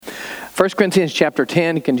1 Corinthians chapter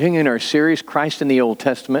 10, continuing our series, Christ in the Old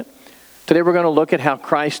Testament. Today we're going to look at how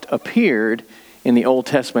Christ appeared in the Old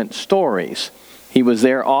Testament stories. He was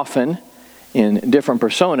there often in different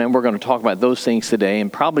persona, and we're going to talk about those things today in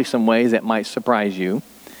probably some ways that might surprise you.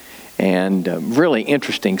 And really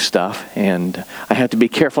interesting stuff. And I have to be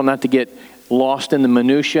careful not to get lost in the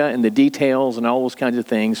minutia and the details and all those kinds of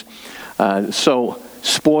things. So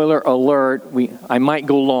spoiler alert, I might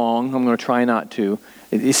go long. I'm going to try not to.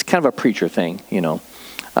 It's kind of a preacher thing, you know.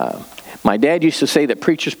 My dad used to say that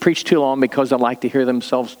preachers preach too long because they like to hear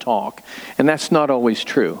themselves talk. And that's not always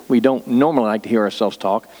true. We don't normally like to hear ourselves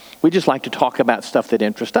talk. We just like to talk about stuff that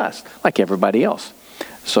interests us, like everybody else.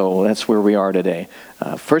 So that's where we are today.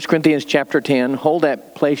 1 Corinthians chapter 10, hold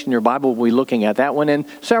that place in your Bible. We'll be looking at that one and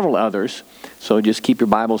several others. So just keep your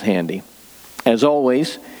Bibles handy. As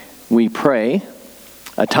always, we pray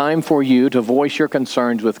a time for you to voice your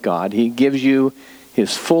concerns with God. He gives you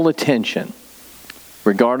His full attention,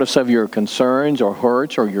 regardless of your concerns or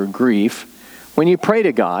hurts or your grief. When you pray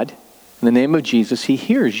to God, in the name of Jesus, He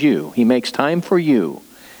hears you. He makes time for you.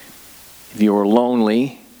 If you are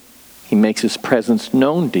lonely, He makes His presence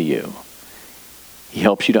known to you. He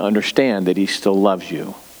helps you to understand that He still loves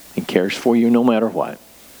you and cares for you no matter what.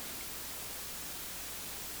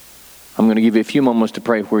 I'm going to give you a few moments to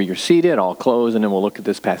pray where you're seated. I'll close and then we'll look at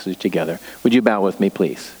this passage together. Would you bow with me,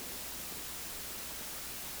 please?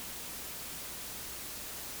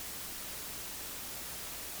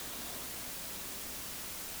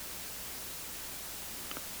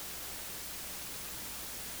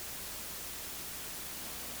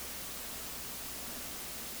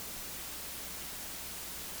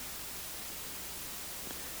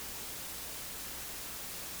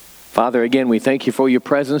 Father, again, we thank you for your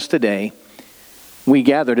presence today. We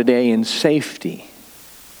gather today in safety.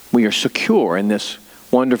 We are secure in this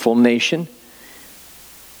wonderful nation,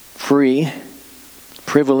 free,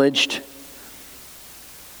 privileged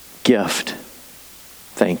gift.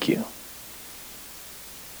 Thank you.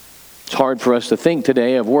 It's hard for us to think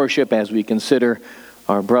today of worship as we consider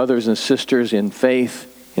our brothers and sisters in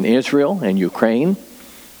faith in Israel and Ukraine,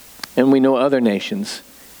 and we know other nations.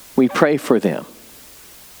 We pray for them.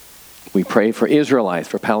 We pray for Israelites,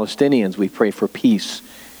 for Palestinians. We pray for peace,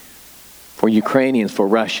 for Ukrainians, for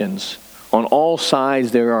Russians. On all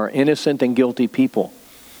sides, there are innocent and guilty people.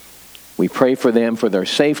 We pray for them, for their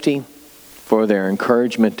safety, for their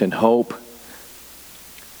encouragement and hope.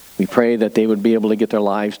 We pray that they would be able to get their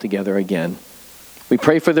lives together again. We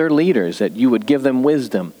pray for their leaders, that you would give them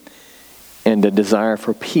wisdom and a desire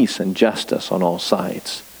for peace and justice on all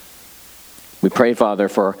sides. We pray, Father,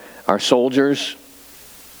 for our soldiers,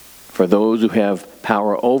 for those who have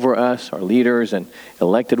power over us, our leaders and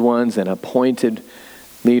elected ones and appointed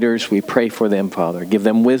leaders. We pray for them, Father. Give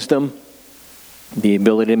them wisdom, the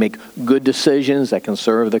ability to make good decisions that can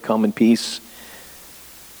serve the common peace.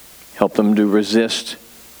 Help them to resist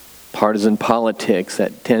partisan politics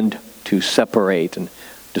that tend to separate and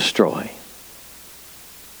destroy.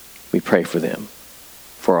 We pray for them.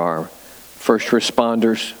 For our first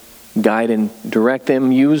responders, guide and direct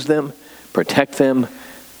them, use them, protect them,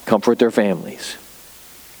 comfort their families.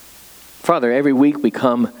 Father, every week we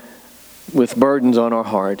come with burdens on our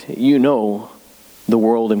heart. You know the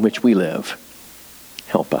world in which we live.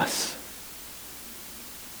 Help us.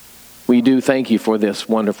 We do thank you for this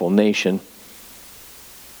wonderful nation,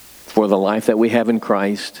 for the life that we have in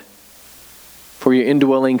Christ, for your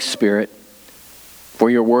indwelling Spirit, for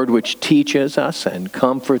your word which teaches us and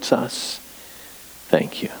comforts us.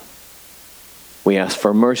 Thank you. We ask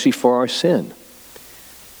for mercy for our sin.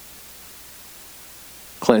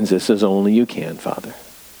 Cleanse us as only you can, Father.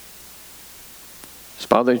 So,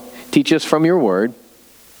 Father, teach us from your word.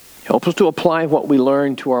 Help us to apply what we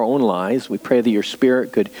learn to our own lives. We pray that your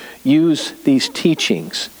Spirit could use these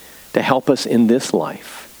teachings to help us in this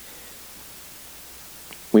life.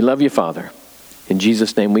 We love you, Father. In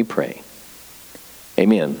Jesus' name we pray.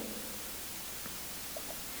 Amen.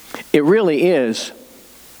 It really is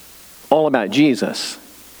all about Jesus.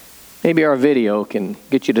 Maybe our video can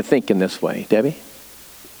get you to think in this way. Debbie?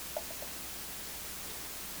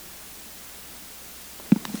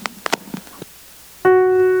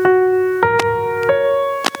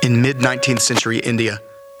 In mid-19th century India,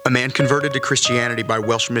 a man converted to Christianity by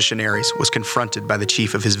Welsh missionaries was confronted by the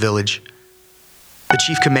chief of his village. The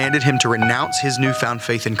chief commanded him to renounce his newfound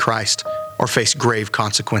faith in Christ or face grave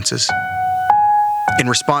consequences. In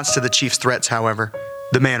response to the chief's threats, however,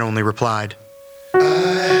 the man only replied, "I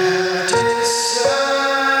have decided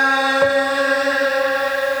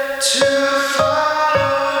to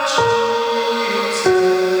follow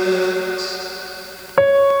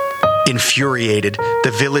Jesus." Infuriated, the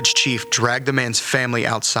village chief dragged the man's family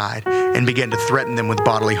outside and began to threaten them with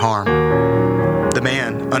bodily harm. The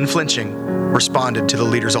man, unflinching, responded to the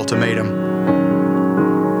leader's ultimatum.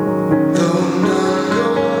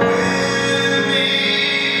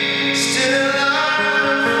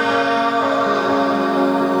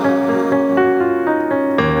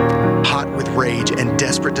 Rage and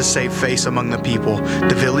desperate to save face among the people,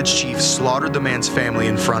 the village chief slaughtered the man's family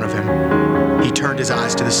in front of him. He turned his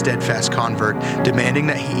eyes to the steadfast convert, demanding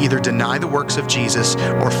that he either deny the works of Jesus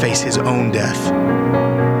or face his own death.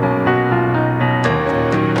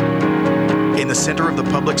 In the center of the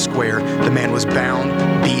public square, the man was bound,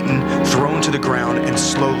 beaten, thrown to the ground, and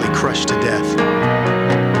slowly crushed to death.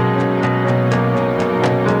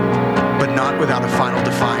 But not without a final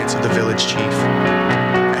defiance of the village chief.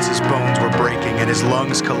 As his bones were breaking and his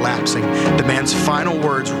lungs collapsing, the man's final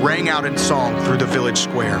words rang out in song through the village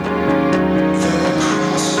square.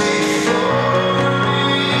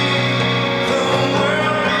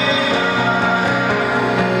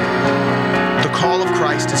 The call of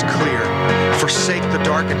Christ is clear. Forsake the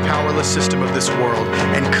dark and powerless system of this world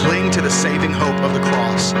and cling to the saving hope of the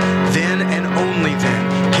cross. Then and only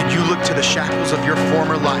then can you look to the shackles of your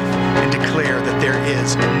former life and declare that there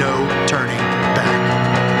is no turning back.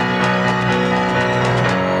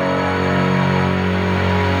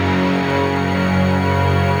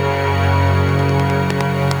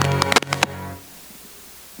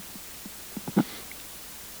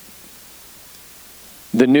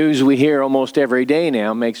 The news we hear almost every day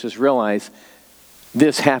now makes us realize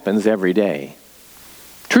this happens every day.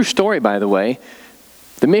 True story, by the way.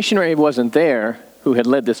 The missionary wasn't there who had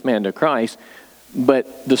led this man to Christ,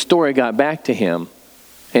 but the story got back to him,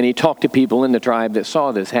 and he talked to people in the tribe that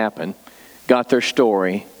saw this happen, got their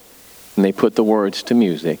story, and they put the words to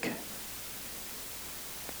music.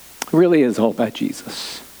 It really is all about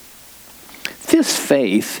Jesus. This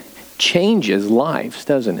faith changes lives,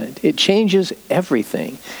 doesn't it? It changes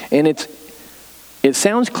everything. And it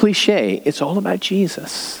sounds cliche. It's all about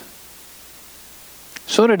Jesus.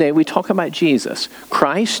 So today we talk about Jesus.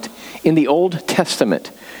 Christ in the Old Testament.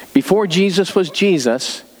 Before Jesus was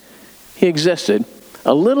Jesus, he existed.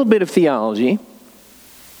 A little bit of theology.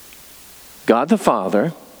 God the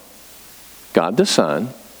Father, God the Son,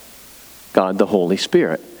 God the Holy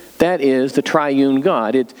Spirit. That is the triune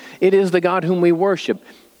God. It is the God whom we worship.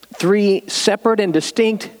 Three separate and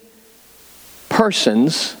distinct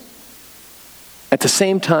persons, at the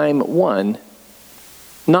same time one,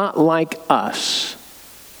 not like us.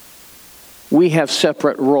 We have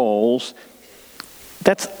separate roles.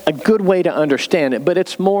 That's a good way to understand it, but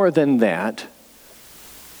it's more than that.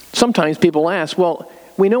 Sometimes people ask, well,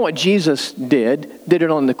 we know what Jesus did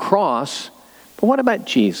it on the cross, but what about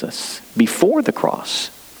Jesus before the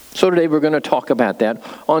cross? So today we're going to talk about that.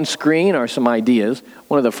 On screen are some ideas.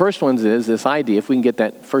 One of the first ones is this idea, if we can get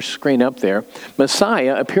that first screen up there.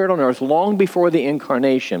 Messiah appeared on earth long before the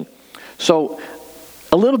incarnation. So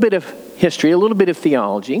a little bit of history, a little bit of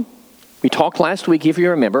theology. We talked last week, if you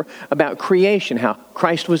remember, about creation, how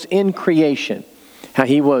Christ was in creation, how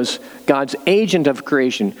he was God's agent of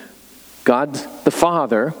creation. God the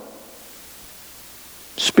Father,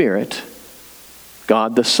 Spirit,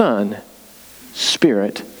 God the Son,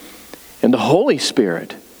 Spirit, and the Holy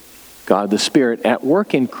Spirit, God the Spirit, at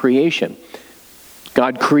work in creation.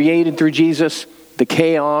 God created through Jesus the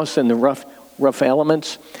chaos and the rough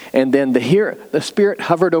elements, and then the Spirit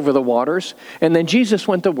hovered over the waters, and then Jesus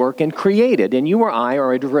went to work and created, and you or I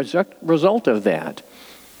are a result of that.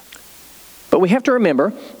 But we have to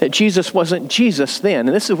remember that Jesus wasn't Jesus then,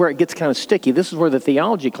 and this is where it gets kind of sticky. This is where the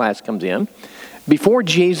theology class comes in. Before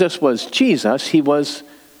Jesus was Jesus, he was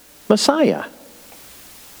Messiah,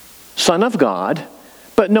 Son of God,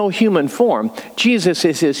 but no human form. Jesus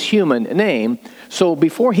is his human name. So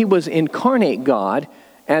before he was incarnate God,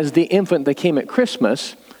 as the infant that came at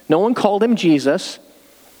Christmas, no one called him Jesus.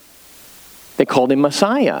 They called him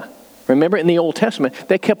Messiah. Remember in the Old Testament,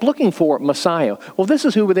 they kept looking for Messiah. Well, this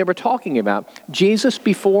is who they were talking about. Jesus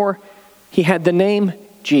before he had the name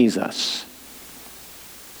Jesus.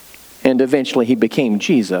 And eventually he became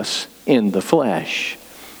Jesus in the flesh.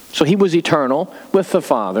 So he was eternal with the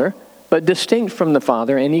Father, but distinct from the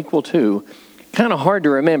Father and equal to. Kind of hard to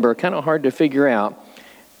remember, kind of hard to figure out.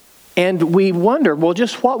 And we wonder, well,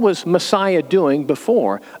 just what was Messiah doing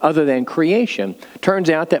before other than creation? Turns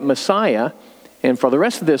out that Messiah, and for the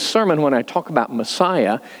rest of this sermon, when I talk about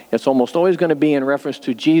Messiah, it's almost always going to be in reference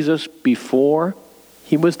to Jesus before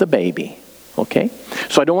he was the baby. Okay?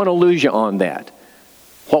 So I don't want to lose you on that.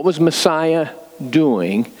 What was Messiah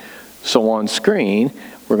doing? So on screen,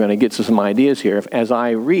 we're going to get to some ideas here. As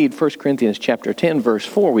I read 1 Corinthians chapter 10, verse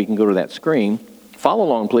 4, we can go to that screen. Follow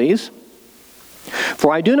along, please.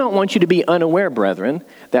 For I do not want you to be unaware, brethren,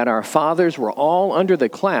 that our fathers were all under the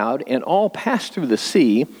cloud, and all passed through the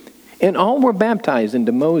sea, and all were baptized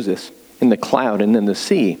into Moses in the cloud and in the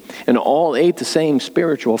sea, and all ate the same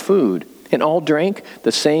spiritual food, and all drank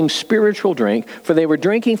the same spiritual drink, for they were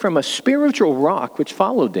drinking from a spiritual rock which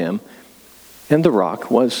followed them, and the rock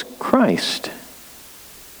was Christ.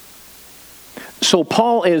 So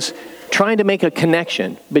Paul is trying to make a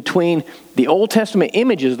connection between the Old Testament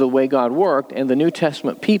images of the way God worked and the New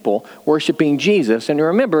Testament people worshiping Jesus. And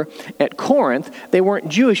remember, at Corinth, they weren't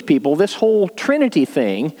Jewish people. This whole Trinity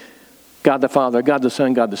thing, God the Father, God the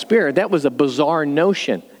Son, God the Spirit, that was a bizarre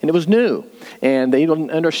notion, and it was new, and they didn't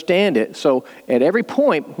understand it. So at every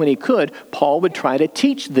point when he could, Paul would try to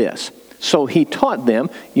teach this. So he taught them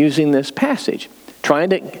using this passage, trying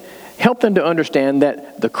to help them to understand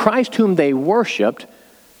that the Christ whom they worshiped,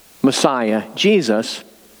 Messiah, Jesus,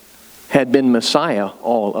 had been Messiah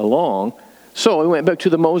all along. So we went back to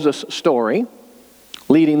the Moses story,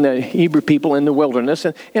 leading the Hebrew people in the wilderness.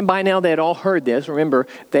 And by now they had all heard this. Remember,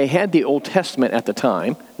 they had the Old Testament at the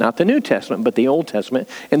time, not the New Testament, but the Old Testament.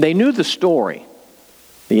 And they knew the story,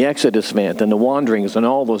 the Exodus event and the wanderings and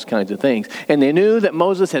all those kinds of things. And they knew that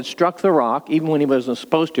Moses had struck the rock, even when he wasn't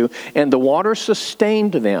supposed to, and the water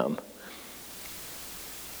sustained them.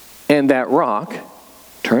 And that rock,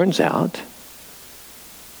 turns out,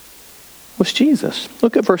 was Jesus.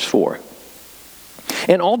 Look at verse 4.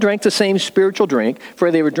 And all drank the same spiritual drink,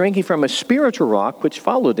 for they were drinking from a spiritual rock which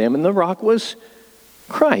followed them, and the rock was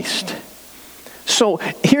Christ. So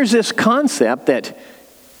here's this concept that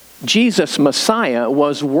Jesus, Messiah,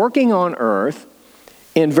 was working on earth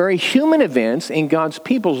in very human events in God's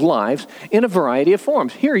people's lives in a variety of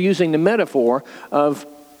forms. Here, using the metaphor of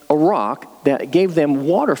a rock that gave them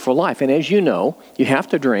water for life. And as you know, you have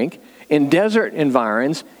to drink. In desert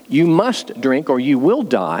environs, you must drink or you will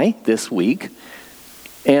die this week.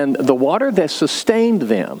 And the water that sustained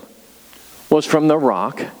them was from the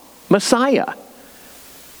rock, Messiah.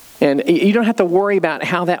 And you don't have to worry about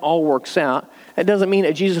how that all works out. That doesn't mean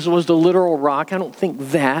that Jesus was the literal rock. I don't think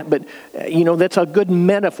that. But, that's a good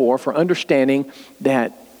metaphor for understanding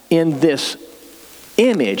that in this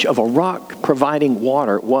image of a rock providing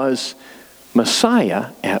water was Messiah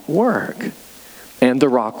at work. And the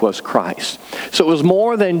rock was Christ. So it was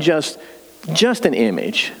more than just an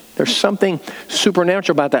image. There's something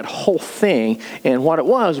supernatural about that whole thing. And what it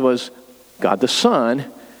was God the Son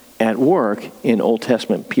at work in Old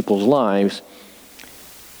Testament people's lives.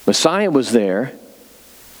 Messiah was there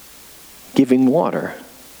giving water.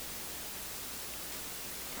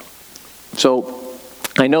 So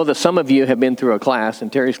I know that some of you have been through a class,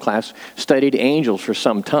 and Terry's class studied angels for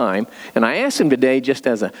some time. And I asked him today just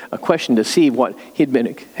as a question to see what he'd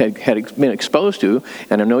had been exposed to.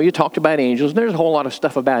 And I know you talked about angels. There's a whole lot of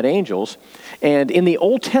stuff about angels. And in the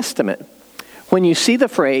Old Testament, when you see the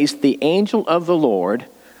phrase, the angel of the Lord,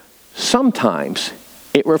 sometimes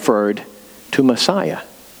it referred to Messiah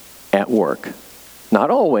at work. Not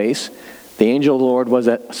always. The angel of the Lord was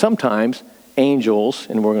sometimes angels,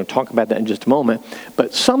 and we're going to talk about that in just a moment,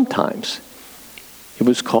 but sometimes it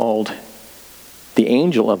was called the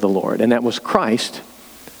angel of the Lord, and that was Christ,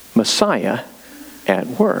 Messiah, at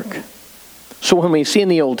work. So when we see in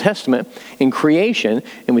the Old Testament, in creation,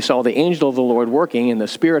 and we saw the angel of the Lord working, and the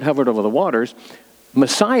Spirit hovered over the waters,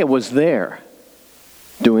 Messiah was there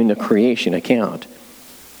doing the creation account.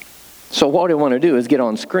 So what I want to do is get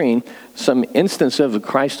on screen some instances of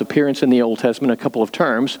Christ's appearance in the Old Testament, a couple of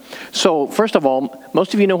terms. So first of all,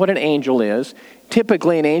 most of you know what an angel is.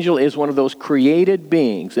 Typically, an angel is one of those created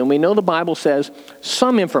beings. And we know the Bible says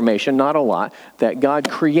some information, not a lot, that God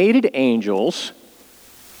created angels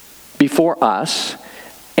before us.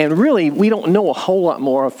 And really, we don't know a whole lot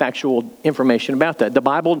more of factual information about that. The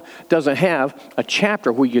Bible doesn't have a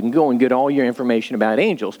chapter where you can go and get all your information about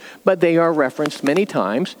angels, but they are referenced many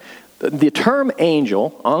times. The term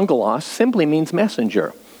angel, angelos, simply means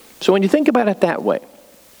messenger. So when you think about it that way,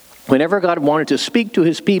 whenever God wanted to speak to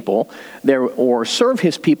his people or serve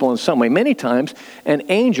his people in some way, many times an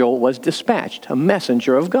angel was dispatched, a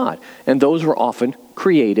messenger of God. And those were often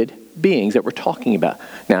created beings that we're talking about.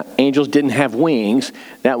 Now, angels didn't have wings.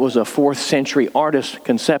 That was a 4th century artist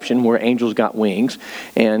conception where angels got wings.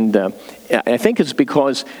 And I think it's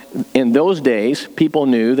because in those days, people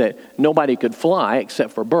knew that nobody could fly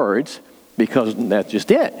except for birds, because that's just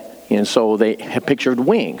it. And so they had pictured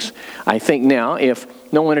wings. I think now, if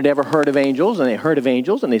no one had ever heard of angels, and they heard of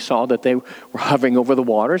angels, and they saw that they were hovering over the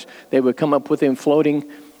waters, they would come up with them floating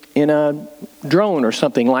in a drone or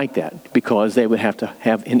something like that, because they would have to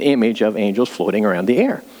have an image of angels floating around the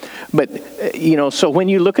air. But, so when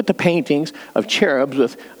you look at the paintings of cherubs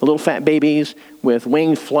with little fat babies with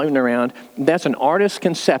wings floating around, that's an artist's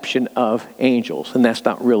conception of angels, and that's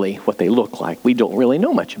not really what they look like. We don't really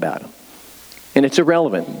know much about them. And it's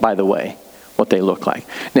irrelevant, by the way, what they look like.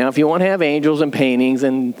 Now, if you want to have angels and paintings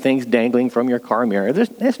and things dangling from your car mirror,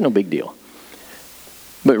 that's no big deal.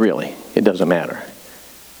 But really, it doesn't matter.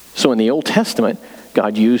 So in the Old Testament,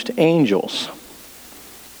 God used angels.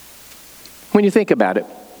 When you think about it,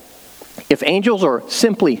 if angels are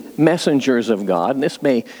simply messengers of God, and this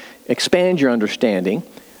may expand your understanding,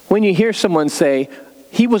 when you hear someone say,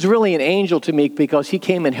 he was really an angel to me because he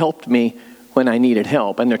came and helped me when I needed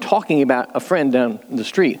help, and they're talking about a friend down the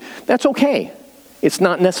street, that's okay. It's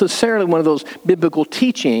not necessarily one of those biblical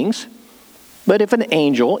teachings, but if an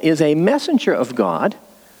angel is a messenger of God,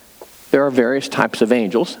 there are various types of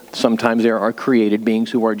angels. Sometimes there are created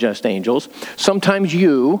beings who are just angels. Sometimes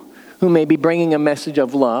you, who may be bringing a message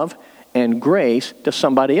of love and grace to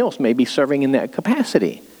somebody else, may be serving in that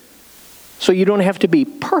capacity. So you don't have to be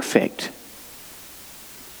perfect.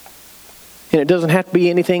 And it doesn't have to be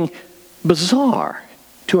anything bizarre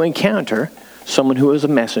to encounter someone who is a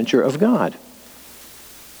messenger of God.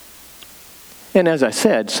 And as I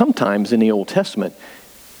said, sometimes in the Old Testament,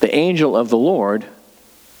 the angel of the Lord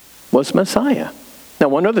was Messiah. Now,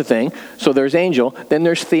 one other thing, so there's angel, then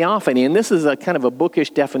there's theophany, and this is a kind of a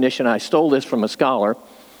bookish definition. I stole this from a scholar.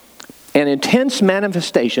 An intense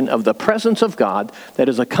manifestation of the presence of God that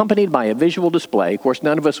is accompanied by a visual display. Of course,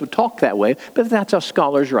 none of us would talk that way, but that's how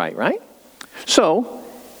scholars write, right? So,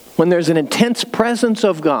 when there's an intense presence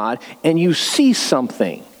of God and you see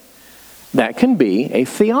something, that can be a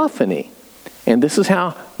theophany. And this is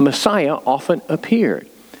how Messiah often appeared.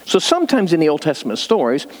 So sometimes in the Old Testament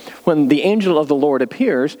stories, when the angel of the Lord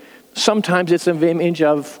appears, sometimes it's an image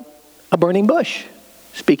of a burning bush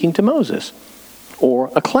speaking to Moses,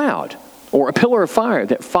 or a cloud, or a pillar of fire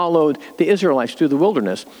that followed the Israelites through the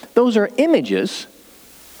wilderness. Those are images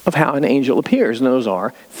of how an angel appears, and those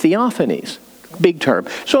are theophanies. Big term.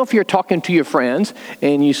 So if you're talking to your friends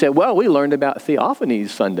and you say, well, we learned about theophanies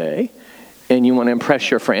Sunday, and you want to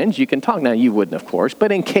impress your friends, you can talk. Now, you wouldn't, of course,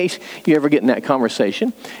 but in case you ever get in that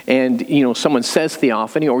conversation and, someone says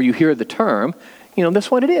theophany or you hear the term,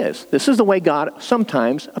 that's what it is. This is the way God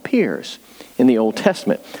sometimes appears in the Old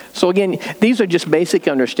Testament. So again, these are just basic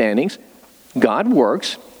understandings. God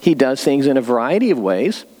works. He does things in a variety of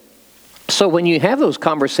ways. So when you have those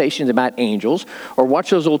conversations about angels or watch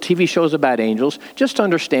those old TV shows about angels, just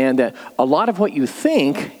understand that a lot of what you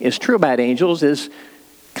think is true about angels is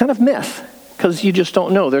kind of myth, because you just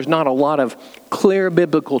don't know. There's not a lot of clear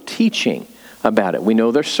biblical teaching about it. We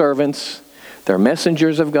know they're servants, they're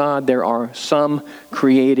messengers of God, there are some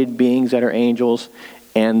created beings that are angels,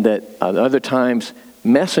 and that other times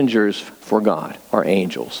messengers for God are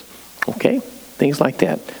angels. Okay? Things like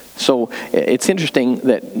that. So it's interesting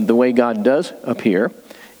that the way God does appear.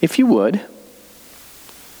 If you would,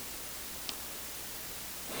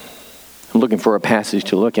 I'm looking for a passage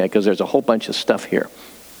to look at because there's a whole bunch of stuff here.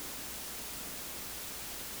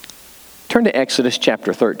 Turn to Exodus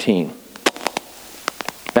chapter 13.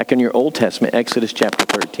 Back in your Old Testament, Exodus chapter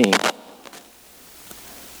 13.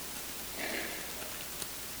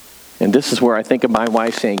 And this is where I think of my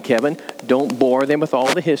wife saying, Kevin, don't bore them with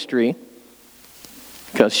all the history,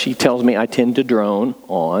 because she tells me I tend to drone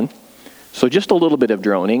on. So just a little bit of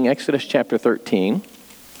droning. Exodus chapter 13.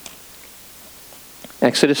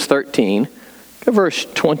 Exodus 13, verse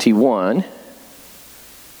 21.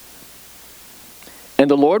 And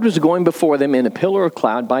the Lord was going before them in a pillar of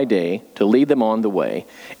cloud by day to lead them on the way,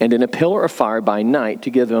 and in a pillar of fire by night to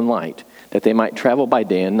give them light, that they might travel by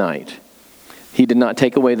day and night. He did not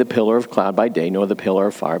take away the pillar of cloud by day, nor the pillar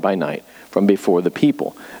of fire by night from before the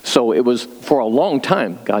people. So it was for a long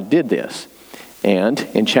time God did this. And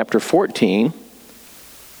in chapter 14,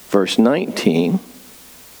 verse 19,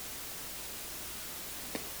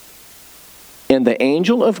 and the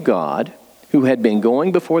angel of God, who had been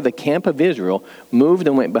going before the camp of Israel, moved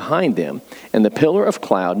and went behind them, and the pillar of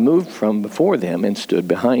cloud moved from before them and stood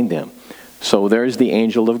behind them. So there's the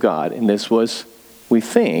angel of God, and this was, we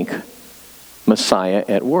think, Messiah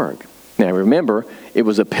at work. Now remember, it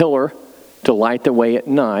was a pillar to light the way at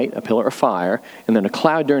night, a pillar of fire, and then a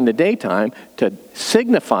cloud during the daytime to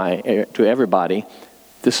signify to everybody,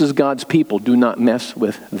 this is God's people, do not mess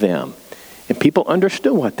with them. And people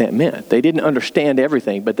understood what that meant. They didn't understand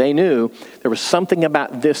everything, but they knew there was something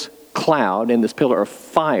about this cloud and this pillar of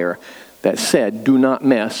fire that said, do not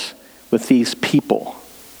mess with these people.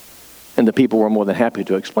 And the people were more than happy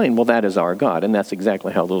to explain, well, that is our God. And that's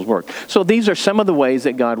exactly how those work. So these are some of the ways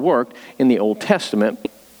that God worked in the Old Testament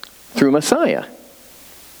through Messiah.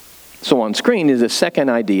 So on screen is the second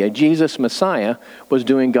idea. Jesus, Messiah, was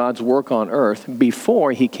doing God's work on earth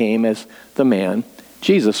before he came as the man,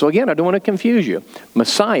 Jesus. So again, I don't want to confuse you.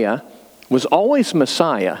 Messiah was always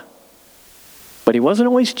Messiah, but he wasn't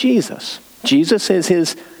always Jesus. Jesus is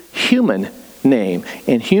his human name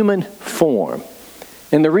in human form.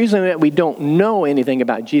 And the reason that we don't know anything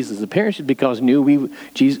about Jesus' appearance is because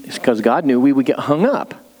God knew we would get hung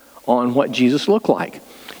up on what Jesus looked like.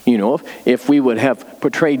 You know, if we would have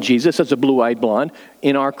portrayed Jesus as a blue-eyed blonde,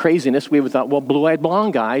 in our craziness, we would thought, well, blue-eyed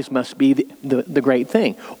blonde guys must be the great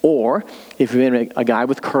thing. Or if you've been a guy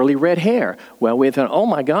with curly red hair, well, we thought, oh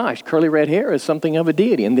my gosh, curly red hair is something of a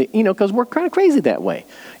deity. And, because we're kind of crazy that way.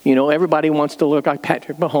 You know, everybody wants to look like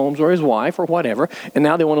Patrick Mahomes or his wife or whatever. And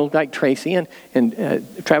now they want to look like Tracy and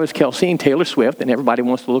Travis Kelce and Taylor Swift. And everybody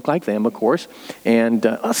wants to look like them, of course. And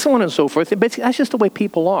so on and so forth. Basically, that's just the way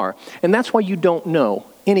people are. And that's why you don't know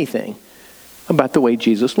anything about the way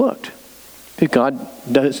Jesus looked. God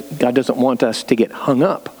doesn't want us to get hung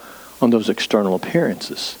up on those external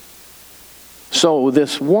appearances. So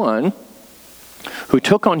this one who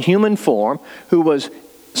took on human form, who was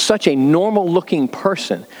such a normal-looking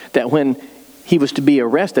person that when he was to be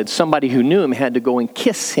arrested, somebody who knew him had to go and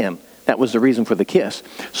kiss him. That was the reason for the kiss.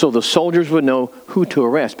 So the soldiers would know who to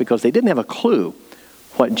arrest because they didn't have a clue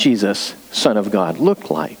what Jesus, Son of God,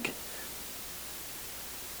 looked like.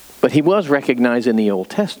 But he was recognized in the Old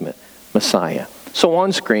Testament, Messiah. So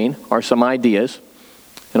on screen are some ideas,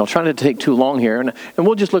 and I'll try not to take too long here, and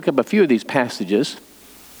we'll just look up a few of these passages.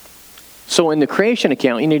 So in the creation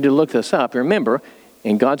account, you need to look this up. Remember,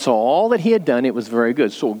 and God saw all that he had done, it was very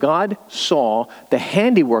good. So God saw the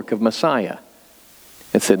handiwork of Messiah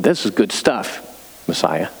and said, this is good stuff,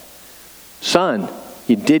 Messiah. Son,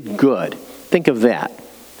 you did good. Think of that.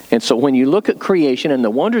 And so when you look at creation and the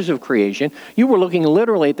wonders of creation, you were looking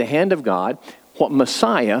literally at the hand of God, what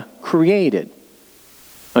Messiah created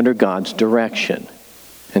under God's direction.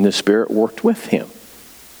 And the Spirit worked with him.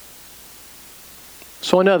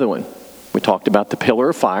 So another one. We talked about the pillar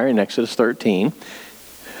of fire in Exodus 13.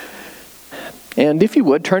 And if you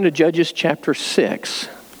would, turn to Judges chapter 6.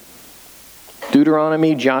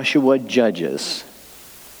 Deuteronomy, Joshua, Judges.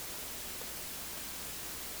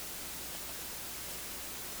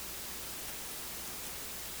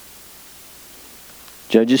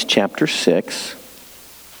 Judges chapter 6.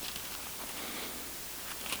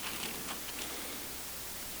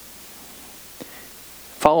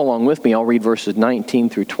 Follow along with me. I'll read verses 19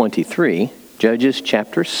 through 23. Judges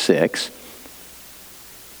chapter 6,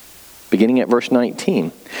 beginning at verse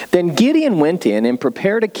 19. Then Gideon went in and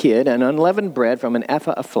prepared a kid and unleavened bread from an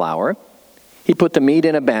ephah of flour. He put the meat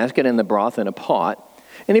in a basket and the broth in a pot.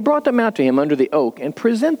 And he brought them out to him under the oak and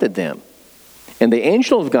presented them. And the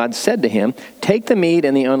angel of God said to him, take the meat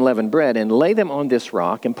and the unleavened bread and lay them on this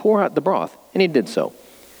rock and pour out the broth. And he did so.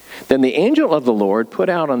 Then the angel of the Lord put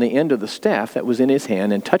out on the end of the staff that was in his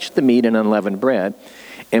hand and touched the meat and unleavened bread.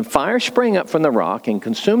 And fire sprang up from the rock and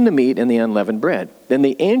consumed the meat and the unleavened bread. Then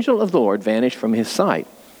the angel of the Lord vanished from his sight.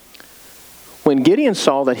 When Gideon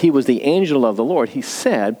saw that he was the angel of the Lord, he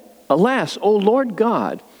said, alas, O Lord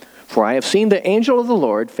God, for I have seen the angel of the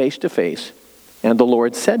Lord face to face. And the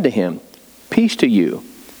Lord said to him, peace to you.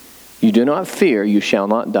 You do not fear, you shall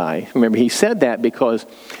not die. Remember, he said that because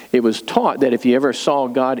it was taught that if you ever saw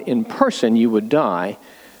God in person, you would die.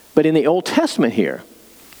 But in the Old Testament here,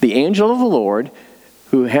 the angel of the Lord,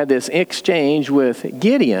 who had this exchange with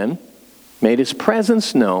Gideon, made his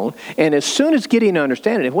presence known. And as soon as Gideon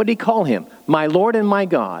understood it, what did he call him? My Lord and my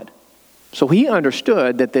God. So he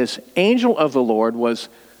understood that this angel of the Lord was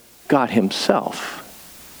God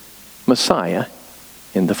himself, Messiah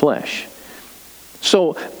in the flesh.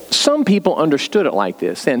 So some people understood it like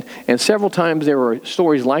this, and several times there were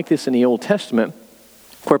stories like this in the Old Testament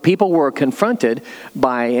where people were confronted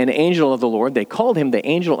by an angel of the Lord. They called him the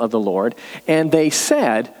angel of the Lord, and they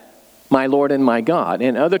said, my Lord and my God.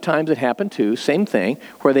 And other times it happened too, same thing,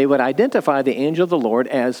 where they would identify the angel of the Lord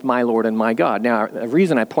as my Lord and my God. Now, the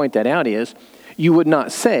reason I point that out is you would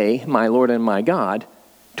not say my Lord and my God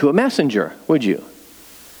to a messenger, would you?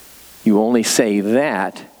 You only say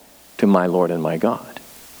that to my Lord and my God.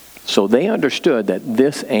 So they understood that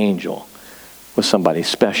this angel was somebody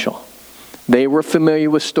special. They were familiar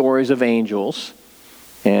with stories of angels,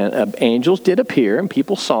 and angels did appear, and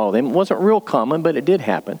people saw them. It wasn't real common, but it did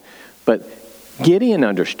happen. But Gideon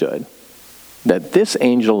understood that this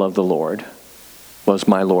angel of the Lord was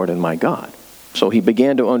my Lord and my God. So he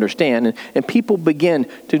began to understand, and people began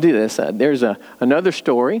to do this. There's another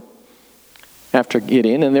story after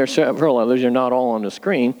Gideon, and there are several others, they're not all on the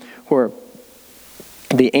screen, where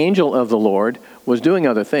the angel of the Lord was doing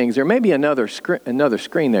other things. There may be another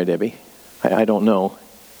screen there, Debbie. I don't know.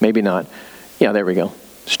 Maybe not. Yeah, there we go.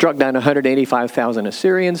 Struck down 185,000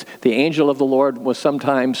 Assyrians. The angel of the Lord was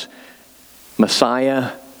sometimes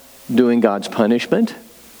Messiah doing God's punishment.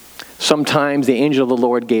 Sometimes the angel of the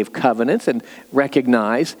Lord gave covenants and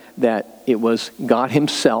recognized that it was God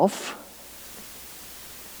himself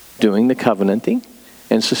doing the covenanting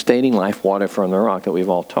and sustaining life, water from the rock that we've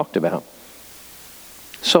all talked about.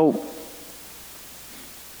 So,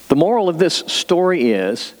 the moral of this story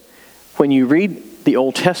is, when you read the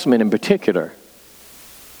Old Testament in particular,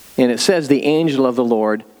 and it says the angel of the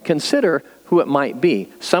Lord, consider who it might be.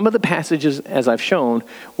 Some of the passages, as I've shown,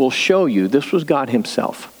 will show you this was God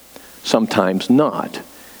himself. Sometimes not.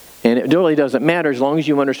 And it really doesn't matter as long as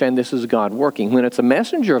you understand this is God working. When it's a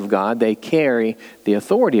messenger of God, they carry the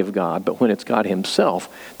authority of God. But when it's God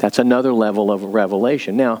himself, that's another level of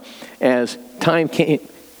revelation. Now, as time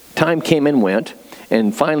came and went,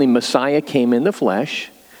 and finally Messiah came in the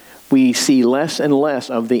flesh, we see less and less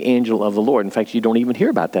of the angel of the Lord. In fact, you don't even hear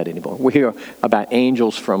about that anymore. We hear about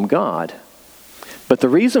angels from God. But the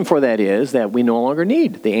reason for that is that we no longer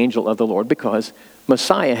need the angel of the Lord because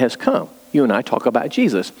Messiah has come. You and I talk about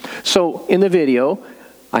Jesus. So in the video,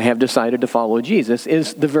 I have decided to follow Jesus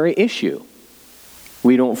is the very issue.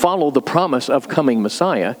 We don't follow the promise of coming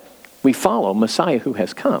Messiah. We follow Messiah who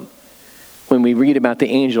has come. When we read about the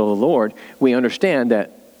angel of the Lord, we understand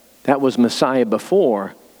that that was Messiah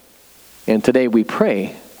before. And today we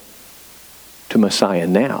pray to Messiah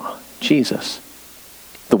now, Jesus,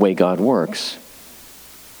 the way God works.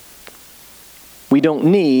 We don't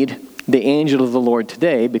need the angel of the Lord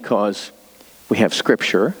today because we have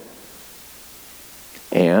Scripture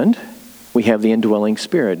and we have the indwelling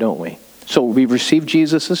Spirit, don't we? So we receive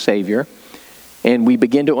Jesus as Savior, and we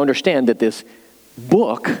begin to understand that this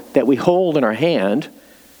book that we hold in our hand,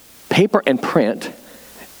 paper and print,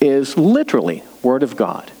 is literally Word of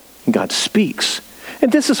God. God speaks.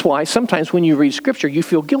 And this is why sometimes when you read Scripture, you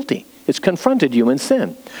feel guilty. It's confronted you in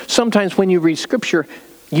sin. Sometimes when you read Scripture,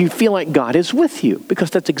 you feel like God is with you because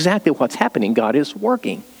that's exactly what's happening. God is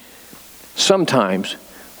working. Sometimes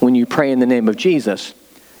when you pray in the name of Jesus,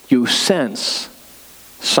 you sense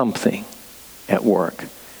something at work.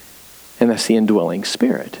 And that's the indwelling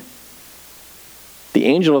Spirit. The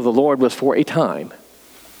angel of the Lord was for a time.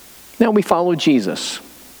 Now we follow Jesus,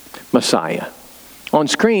 Messiah. On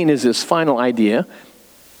screen is this final idea.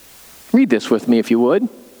 Read this with me if you would.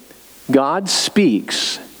 God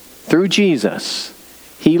speaks through Jesus.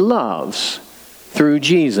 He loves through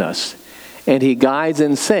Jesus. And he guides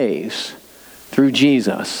and saves through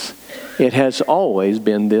Jesus. It has always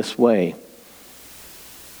been this way.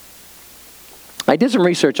 I did some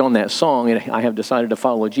research on that song, and I have decided to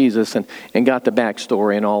follow Jesus and got the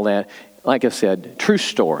backstory and all that. Like I said, true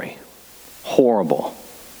story. Horrible.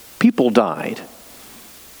 People died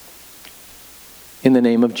in the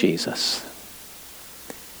name of Jesus.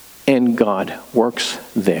 And God works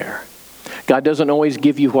there. God doesn't always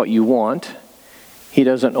give you what you want. He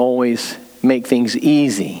doesn't always make things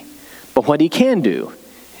easy. But what he can do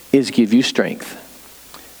is give you strength.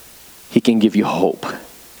 He can give you hope.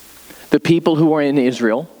 The people who are in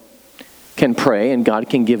Israel can pray and God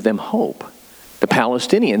can give them hope. The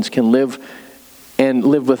Palestinians can live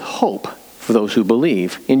with hope for those who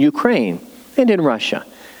believe. In Ukraine and in Russia,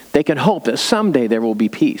 they can hope that someday there will be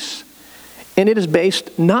peace. And it is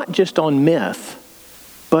based not just on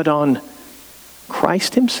myth, but on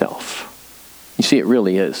Christ himself. You see, it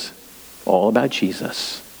really is all about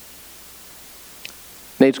Jesus.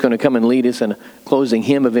 Nate's going to come and lead us in a closing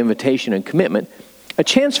hymn of invitation and commitment. A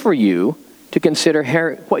chance for you to consider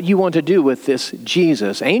what you want to do with this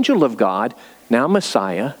Jesus, angel of God, now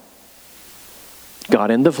Messiah,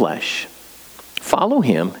 God in the flesh. Follow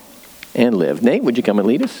him and live. Nate, would you come and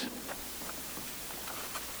lead us?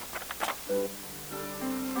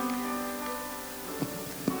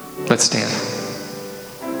 Let's stand.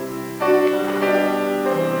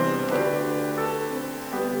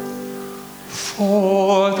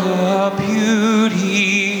 For the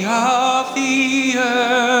beauty of the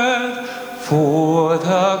earth, for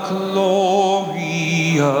the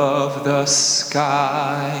glory of the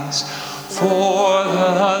skies, for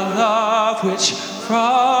the love which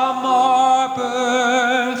from our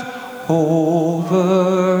birth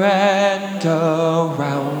over and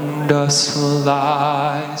around us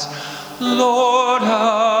lies. Lord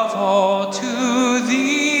of all, to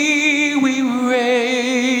thee we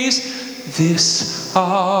raise this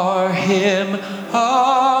our hymn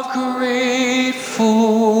of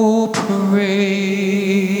grateful praise.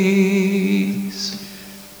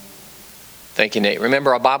 Thank you, Nate.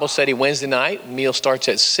 Remember our Bible study Wednesday night. Meal starts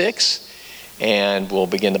at 6, and we'll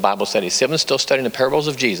begin the Bible study at 7. Still studying the parables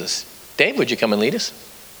of Jesus. Dave, would you come and lead us?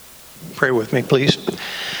 Pray with me, please.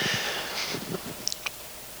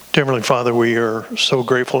 Dear Heavenly Father, we are so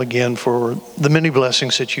grateful again for the many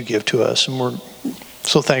blessings that you give to us, and we're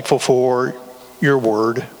so thankful for your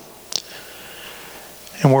word.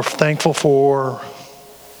 And we're thankful for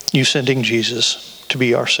you sending Jesus to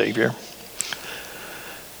be our Savior.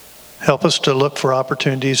 Help us to look for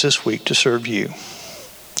opportunities this week to serve you.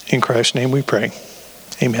 In Christ's name we pray.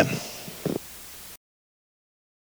 Amen.